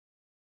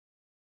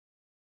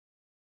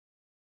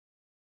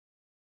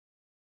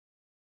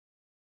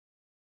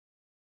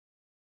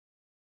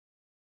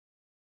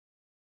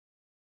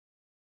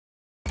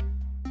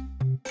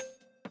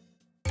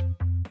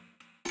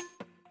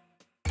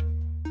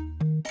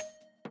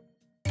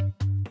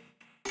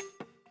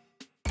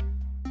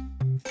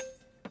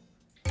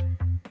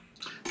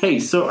Hey,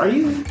 so are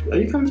you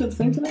coming to the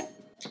thing tonight?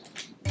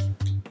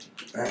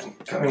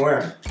 Coming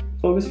where?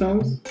 FOKUS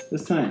Films?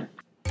 This tonight.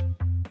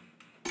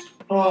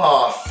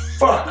 Oh,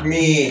 fuck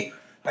me.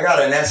 I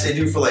got an essay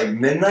due for like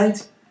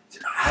midnight.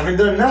 I haven't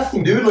done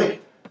nothing, dude.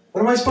 Like,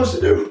 what am I supposed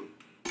to do?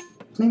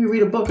 Maybe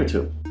read a book or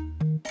two.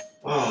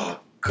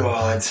 Oh,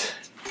 God.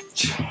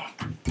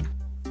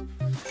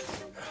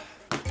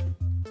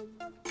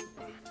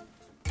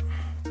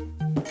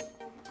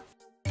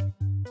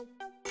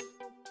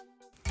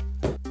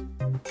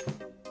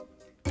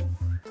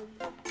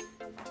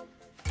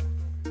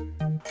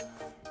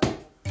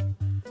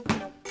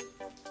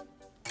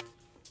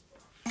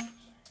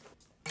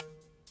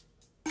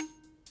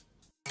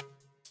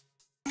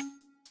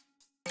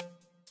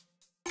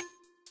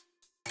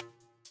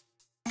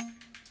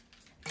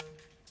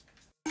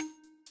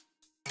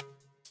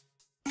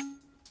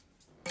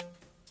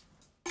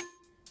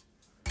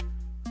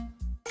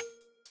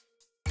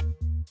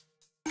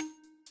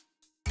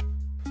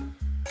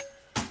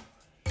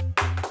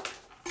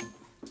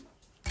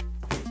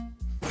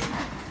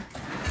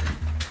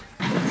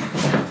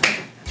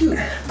 Dude,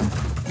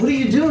 what are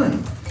you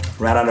doing?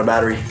 Ran out of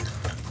battery.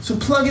 So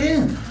plug it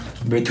in.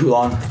 Way too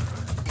long.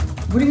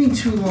 What do you mean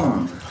too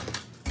long?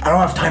 I don't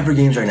have time for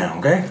games right now,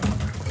 okay?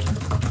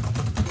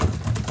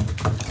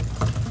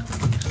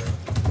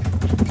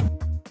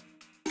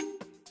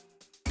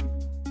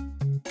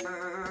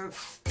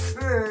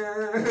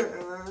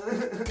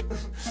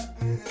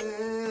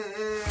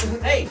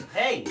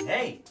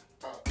 Hey!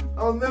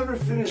 I'll never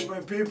finish my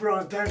paper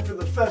on time for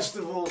the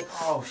festival.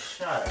 Oh,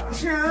 shut up.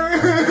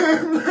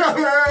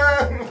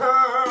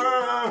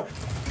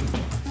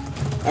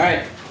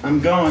 Alright, I'm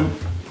going.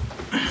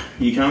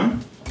 You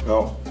coming?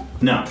 No.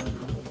 No.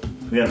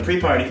 We got a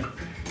pre-party.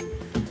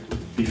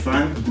 Be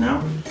fun?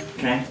 No?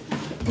 Okay.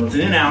 Well, it's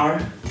in an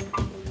hour,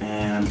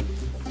 and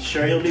I'm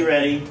sure you'll be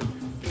ready.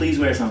 Please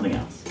wear something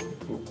else.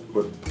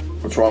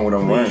 What's wrong with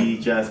what I'm wearing?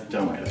 Please just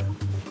don't wear that.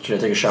 Should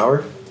I take a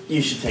shower?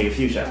 You should take a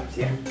few showers,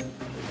 yeah.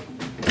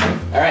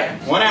 Alright,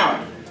 1 hour.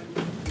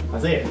 I'll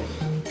see you.